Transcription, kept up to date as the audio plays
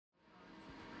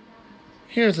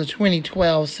Here's a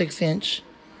 2012 6-inch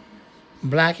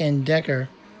Black & Decker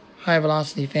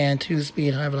high-velocity fan,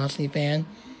 2-speed high-velocity fan.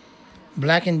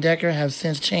 Black & Decker have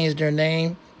since changed their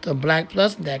name to Black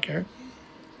Plus Decker,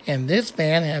 and this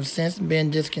fan has since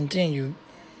been discontinued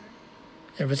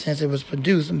ever since it was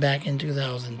produced back in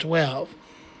 2012.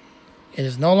 It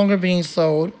is no longer being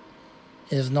sold.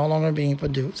 It is no longer being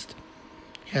produced.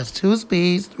 It has 2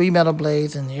 speeds, 3 metal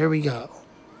blades, and here we go.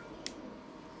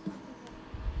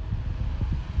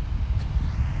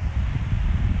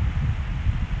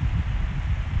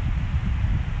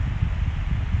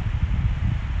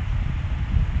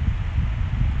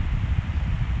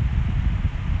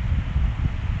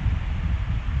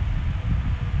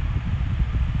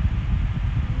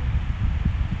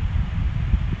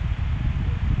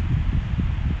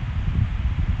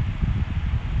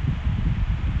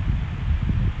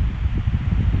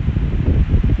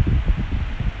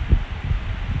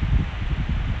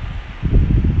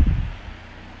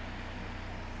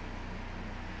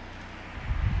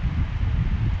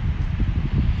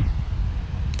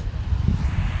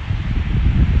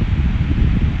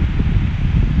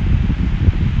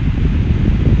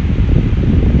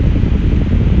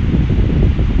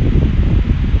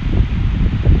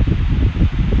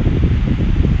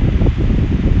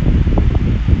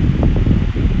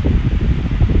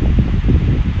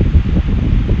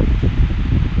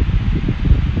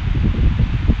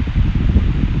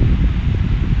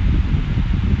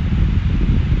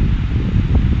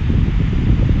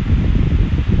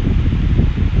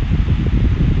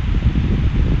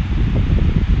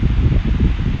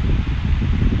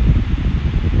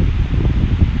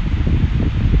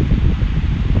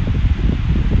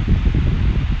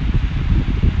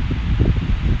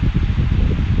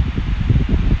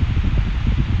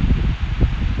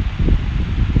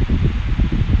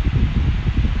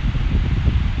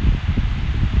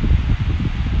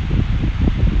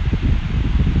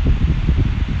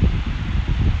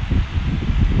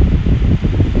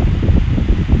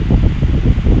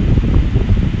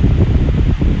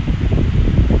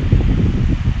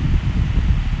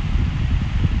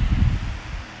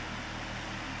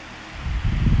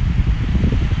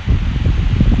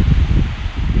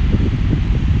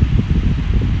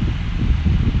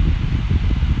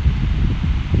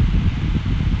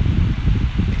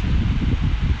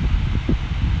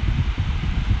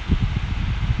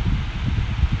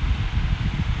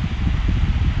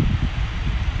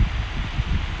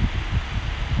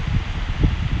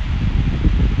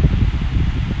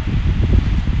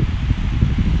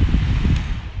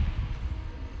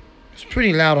 It's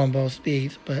pretty loud on both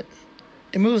speeds, but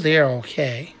it moves the air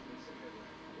okay.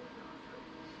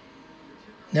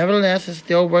 Nevertheless, it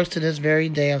still works to this very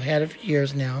day. I've had it for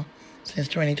years now, since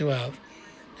 2012.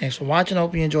 Thanks for watching. I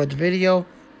hope you enjoyed the video.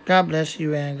 God bless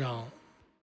you and gone.